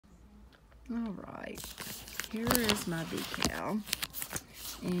All right, here is my decal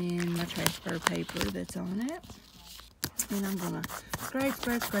and my transfer paper that's on it. And I'm gonna scrape,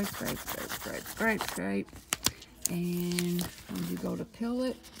 scrape, scrape, scrape, scrape, scrape, scrape, scrape. And when you go to peel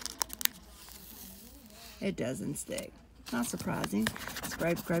it, it doesn't stick. Not surprising.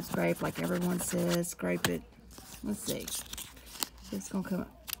 Scrape, scrape, scrape, like everyone says, scrape it. Let's see. It's gonna come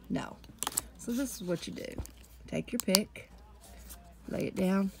up. No. So this is what you do. Take your pick, lay it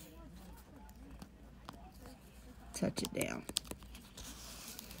down, touch it down.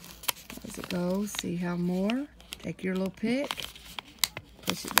 As it goes, see how more? Take your little pick,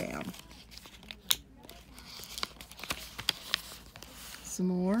 push it down. Some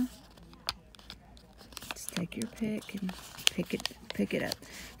more. Just take your pick and pick it up.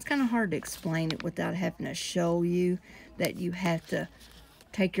 It's kind of hard to explain it without having to show you that you have to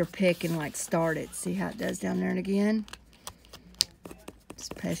take your pick and like start it. See how it does down there and again?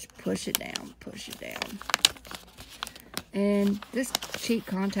 Just push it down, push it down. And this cheap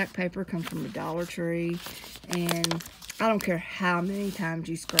contact paper comes from the Dollar Tree, and I don't care how many times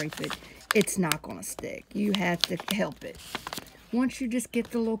you scrape it, it's not going to stick. You have to help it. Once you just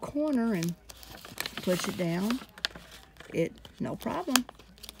get the little corner and push it down, no problem.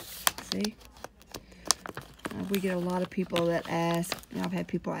 See? We get a lot of people that ask, I've had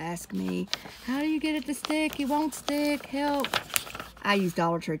people ask me, how do you get it to stick? It won't stick, help. I use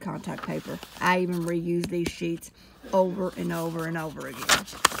Dollar Tree contact paper. I even reuse these sheets over and over and over again.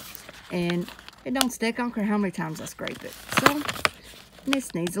 And it don't stick. I don't care how many times I scrape it. So,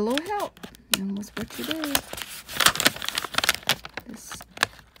 this needs a little help. And that's what you do. Just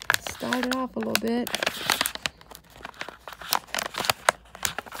start it off a little bit.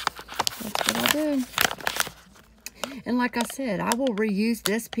 That's what I do. And like I said, I will reuse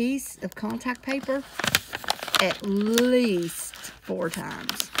this piece of contact paper at least 4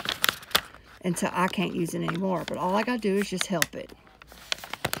 times until I can't use it anymore. But all I gotta do is just help it.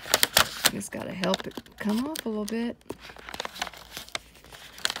 Just gotta help it come off a little bit.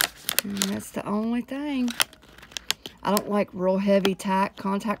 And that's the only thing. I don't like real heavy tack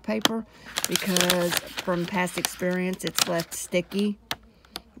contact paper because from past experience, it's left sticky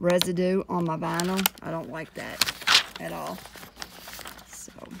residue on my vinyl. I don't like that at all.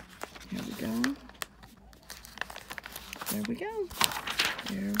 So, here we go. There we go.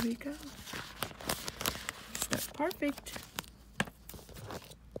 There we go. That's perfect.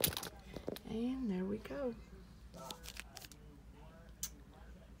 And there we go.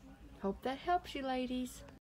 Hope that helps you, ladies.